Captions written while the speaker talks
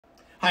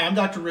Hi, I'm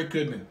Dr. Rick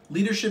Goodman,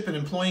 leadership and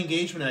employee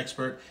engagement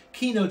expert,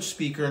 keynote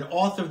speaker, and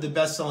author of the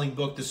best-selling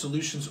book, The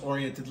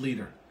Solutions-Oriented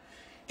Leader.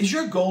 Is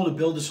your goal to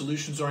build a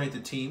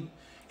solutions-oriented team?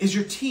 Is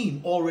your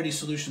team already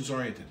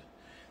solutions-oriented?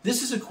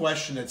 This is a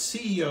question that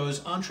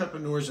CEOs,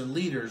 entrepreneurs, and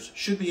leaders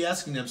should be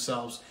asking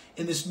themselves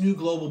in this new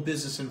global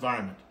business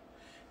environment.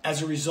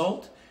 As a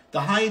result,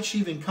 the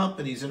high-achieving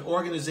companies and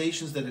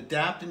organizations that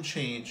adapt and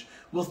change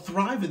will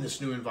thrive in this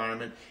new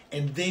environment,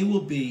 and they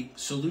will be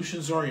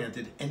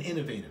solutions-oriented and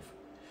innovative.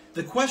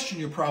 The question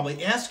you're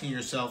probably asking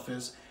yourself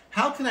is,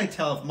 how can I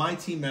tell if my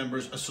team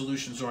members are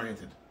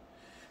solutions-oriented?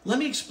 Let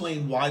me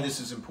explain why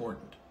this is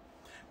important.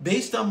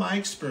 Based on my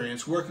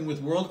experience working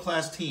with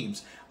world-class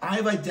teams,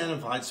 I've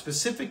identified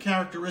specific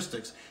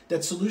characteristics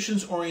that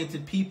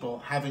solutions-oriented people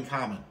have in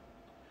common.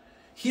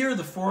 Here are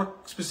the 4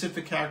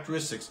 specific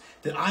characteristics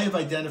that I have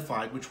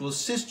identified which will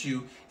assist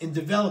you in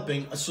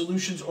developing a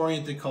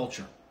solutions-oriented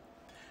culture.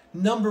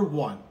 Number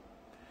 1.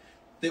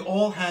 They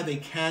all have a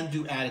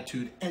can-do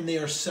attitude, and they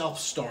are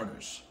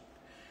self-starters.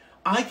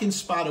 I can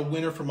spot a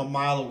winner from a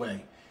mile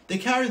away. They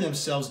carry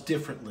themselves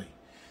differently.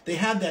 They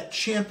have that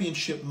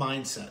championship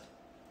mindset.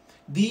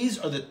 These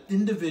are the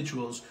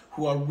individuals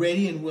who are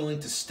ready and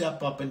willing to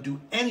step up and do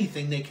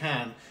anything they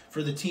can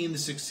for the team to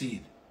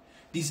succeed.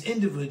 These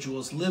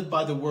individuals live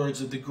by the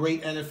words of the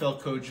great NFL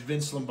coach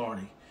Vince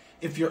Lombardi.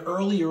 If you're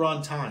early, you're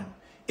on time.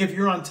 If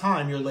you're on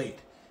time, you're late.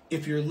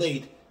 If you're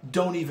late,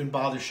 don't even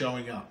bother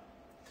showing up.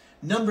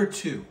 Number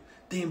 2,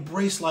 they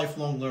embrace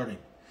lifelong learning.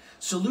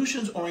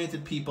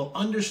 Solutions-oriented people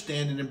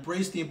understand and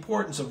embrace the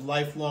importance of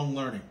lifelong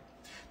learning.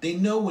 They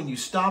know when you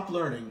stop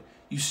learning,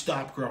 you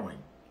stop growing.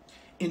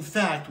 In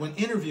fact, when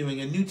interviewing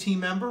a new team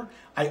member,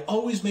 I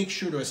always make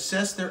sure to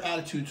assess their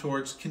attitude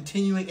towards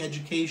continuing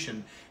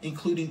education,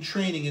 including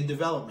training and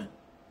development.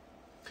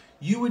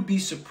 You would be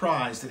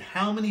surprised at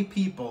how many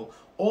people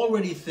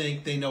already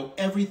think they know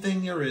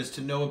everything there is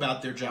to know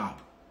about their job.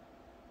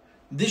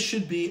 This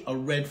should be a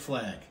red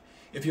flag.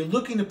 If you're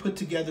looking to put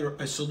together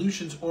a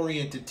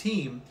solutions-oriented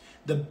team,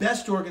 the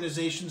best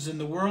organizations in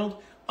the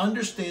world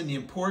understand the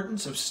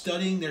importance of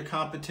studying their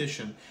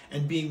competition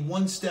and being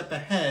one step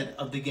ahead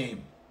of the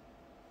game.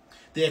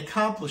 They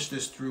accomplish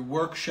this through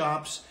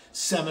workshops,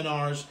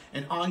 seminars,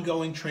 and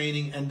ongoing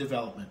training and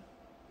development.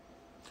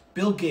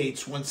 Bill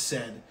Gates once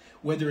said,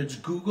 whether it's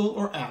Google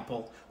or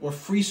Apple or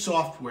free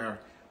software,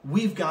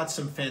 we've got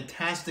some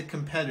fantastic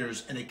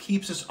competitors and it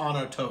keeps us on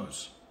our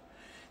toes.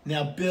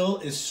 Now, Bill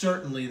is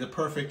certainly the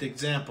perfect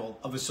example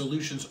of a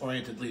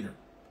solutions-oriented leader.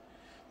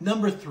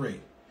 Number 3,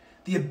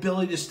 the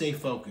ability to stay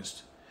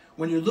focused.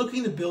 When you're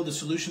looking to build a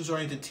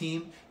solutions-oriented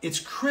team,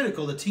 it's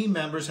critical that team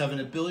members have an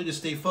ability to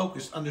stay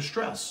focused under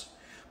stress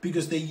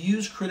because they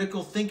use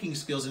critical thinking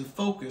skills and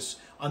focus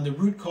on the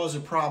root cause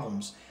of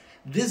problems.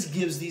 This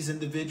gives these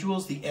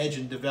individuals the edge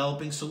in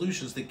developing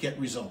solutions that get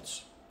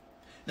results.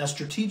 Now,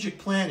 strategic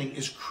planning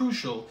is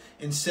crucial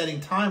in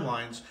setting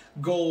timelines,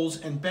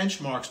 goals, and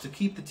benchmarks to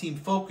keep the team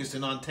focused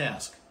and on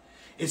task.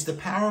 It's the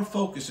power of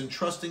focus and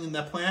trusting in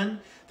that plan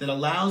that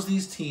allows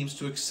these teams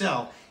to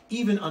excel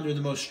even under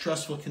the most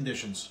stressful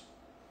conditions.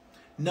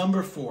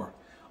 Number 4,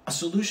 a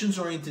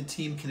solutions-oriented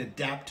team can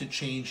adapt to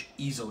change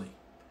easily.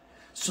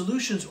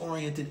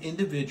 Solutions-oriented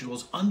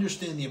individuals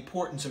understand the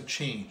importance of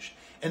change,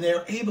 and they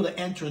are able to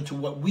enter into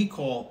what we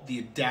call the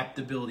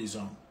adaptability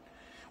zone.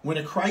 When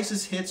a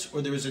crisis hits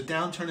or there is a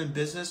downturn in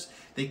business,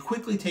 they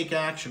quickly take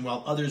action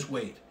while others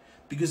wait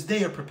because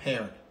they are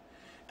prepared.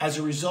 As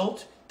a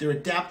result, their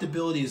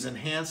adaptability is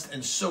enhanced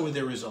and so are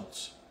their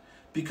results.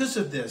 Because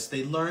of this,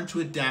 they learn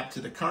to adapt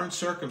to the current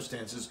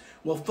circumstances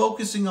while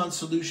focusing on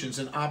solutions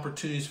and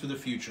opportunities for the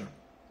future.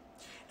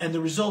 And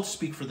the results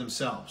speak for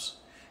themselves.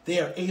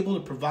 They are able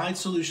to provide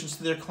solutions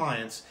to their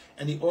clients,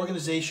 and the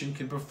organization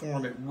can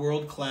perform at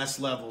world-class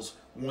levels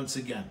once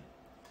again.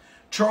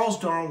 Charles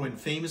Darwin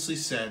famously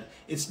said,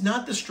 "It's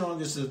not the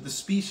strongest of the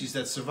species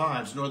that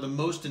survives, nor the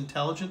most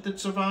intelligent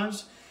that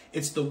survives.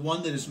 It's the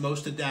one that is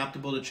most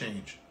adaptable to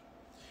change."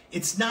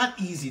 It's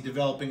not easy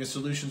developing a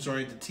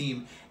solutions-oriented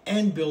team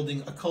and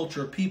building a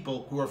culture of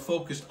people who are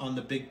focused on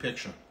the big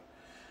picture,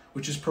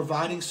 which is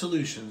providing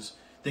solutions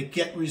that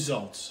get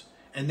results.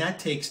 And that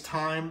takes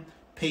time,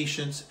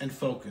 patience, and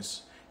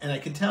focus. And I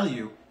can tell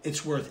you,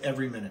 it's worth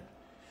every minute.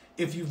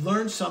 If you've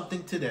learned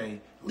something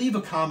today, leave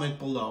a comment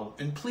below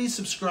and please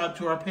subscribe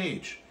to our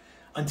page.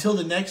 Until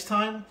the next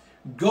time,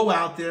 go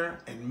out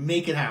there and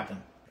make it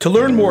happen. To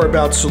learn more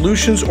about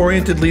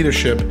solutions-oriented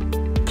leadership,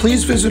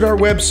 please visit our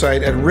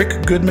website at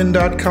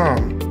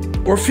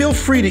rickgoodman.com or feel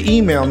free to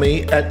email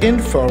me at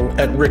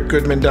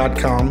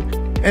info@rickgoodman.com,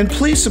 and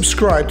please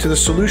subscribe to the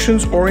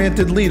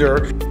Solutions-Oriented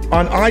Leader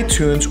on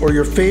iTunes or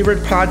your favorite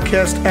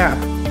podcast app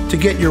to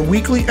get your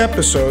weekly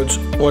episodes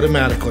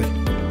automatically.